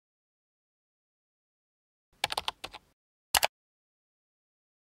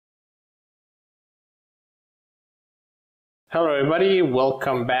Hello everybody,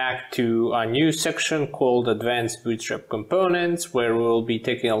 welcome back to a new section called Advanced Bootstrap Components, where we'll be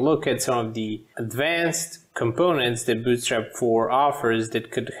taking a look at some of the advanced components that Bootstrap 4 offers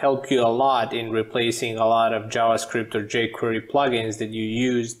that could help you a lot in replacing a lot of JavaScript or jQuery plugins that you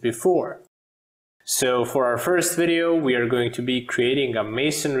used before. So for our first video, we are going to be creating a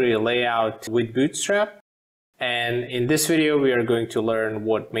masonry layout with Bootstrap. And in this video, we are going to learn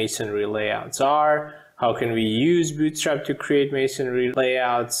what masonry layouts are, how can we use Bootstrap to create masonry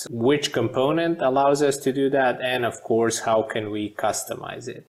layouts, which component allows us to do that, and of course, how can we customize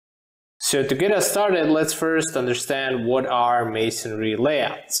it. So to get us started, let's first understand what are masonry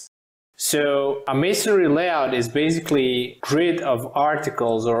layouts. So a masonry layout is basically a grid of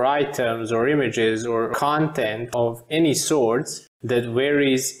articles or items or images or content of any sorts that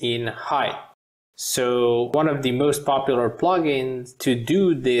varies in height. So one of the most popular plugins to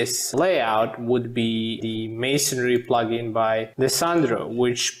do this layout would be the Masonry plugin by Desandro,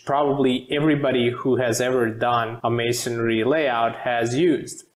 which probably everybody who has ever done a masonry layout has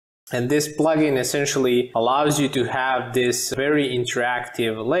used. And this plugin essentially allows you to have this very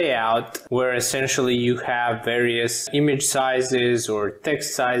interactive layout where essentially you have various image sizes or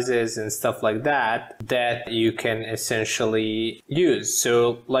text sizes and stuff like that that you can essentially use.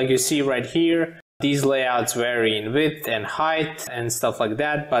 So like you see right here, these layouts vary in width and height and stuff like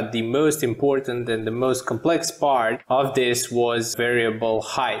that, but the most important and the most complex part of this was variable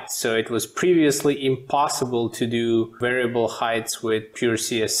height. So it was previously impossible to do variable heights with pure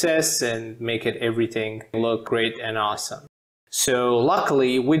CSS and make everything look great and awesome. So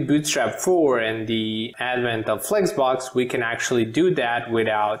luckily with Bootstrap 4 and the advent of Flexbox, we can actually do that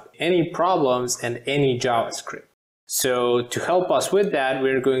without any problems and any JavaScript. So to help us with that,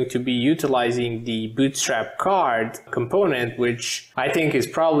 we're going to be utilizing the Bootstrap card component, which I think is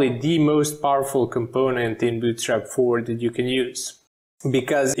probably the most powerful component in Bootstrap 4 that you can use,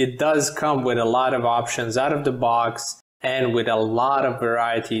 because it does come with a lot of options out of the box and with a lot of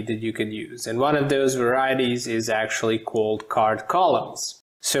variety that you can use. And one of those varieties is actually called card columns.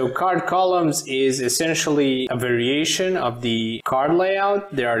 So card columns is essentially a variation of the card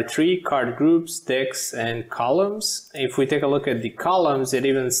layout. There are three card groups: decks and columns. If we take a look at the columns, it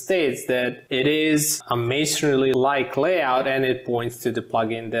even states that it is a masonry-like layout, and it points to the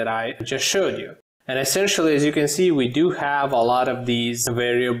plugin that I just showed you. And essentially, as you can see, we do have a lot of these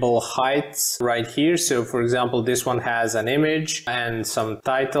variable heights right here. So for example, this one has an image and some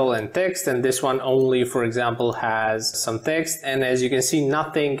title and text, and this one only, for example, has some text. And as you can see,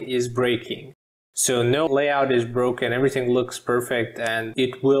 nothing is breaking. So no layout is broken, everything looks perfect, and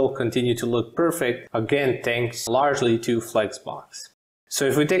it will continue to look perfect, again, thanks largely to Flexbox. So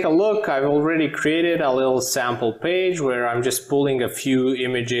if we take a look, I've already created a little sample page where I'm just pulling a few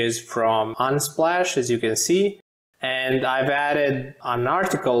images from Unsplash, as you can see. And I've added an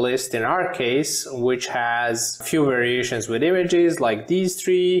article list in our case, which has a few variations with images like these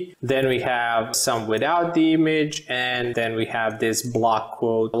three. Then we have some without the image, and then we have this block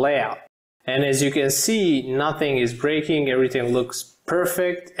quote layout. And as you can see, nothing is breaking, everything looks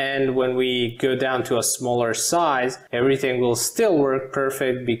perfect, and when we go down to a smaller size, everything will still work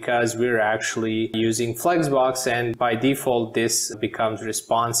perfect because we're actually using Flexbox, and by default this becomes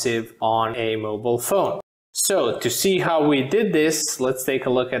responsive on a mobile phone. So to see how we did this, let's take a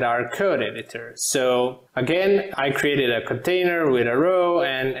look at our code editor. So again, I created a container with a row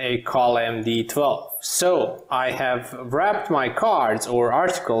and a column D12. So I have wrapped my cards, or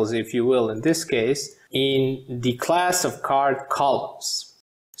articles if you will in this case, in the class of card columns.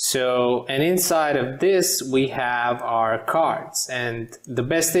 So, and inside of this we have our cards, and the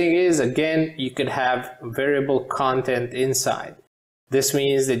best thing is, again, you could have variable content inside. This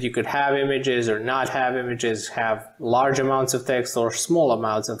means that you could have images or not have images, have large amounts of text or small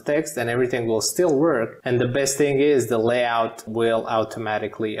amounts of text, and everything will still work. And the best thing is the layout will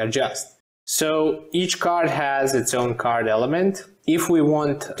automatically adjust. So each card has its own card element. If we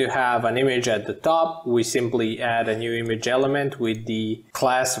want to have an image at the top, we simply add a new image element with the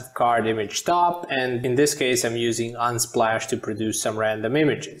class of card image top. And in this case, I'm using Unsplash to produce some random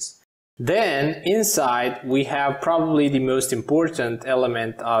images. Then inside we have probably the most important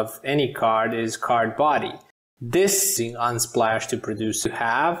element of any card is card body. This is Unsplash to produce to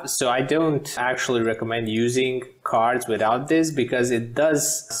have, so I don't actually recommend using cards without this because it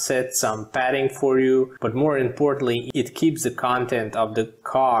does set some padding for you, but more importantly, it keeps the content of the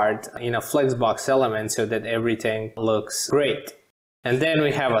card in a Flexbox element so that everything looks great. And then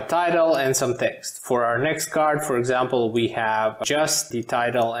we have a title and some text. For our next card, for example, we have just the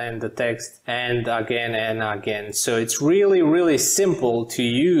title and the text and again. So it's really, really simple to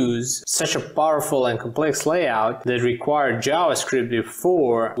use such a powerful and complex layout that required JavaScript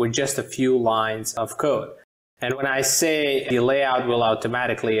before with just a few lines of code. And when I say the layout will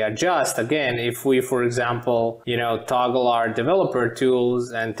automatically adjust, again, if we, for example, toggle our developer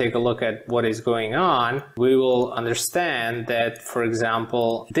tools and take a look at what is going on, we will understand that, for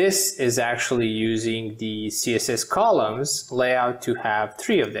example, this is actually using the CSS columns layout to have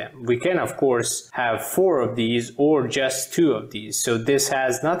 3 of them. We can, of course, have 4 of these or just 2 of these. So this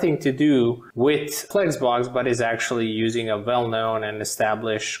has nothing to do with Flexbox, but is actually using a well-known and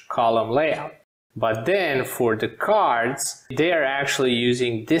established column layout. But then for the cards, they are actually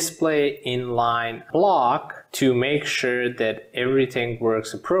using display inline block to make sure that everything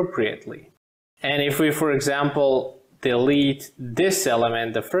works appropriately. And if we, for example, delete this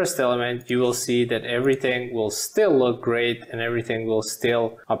element, the first element, you will see that everything will still look great and everything will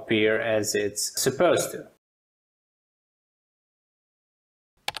still appear as it's supposed to.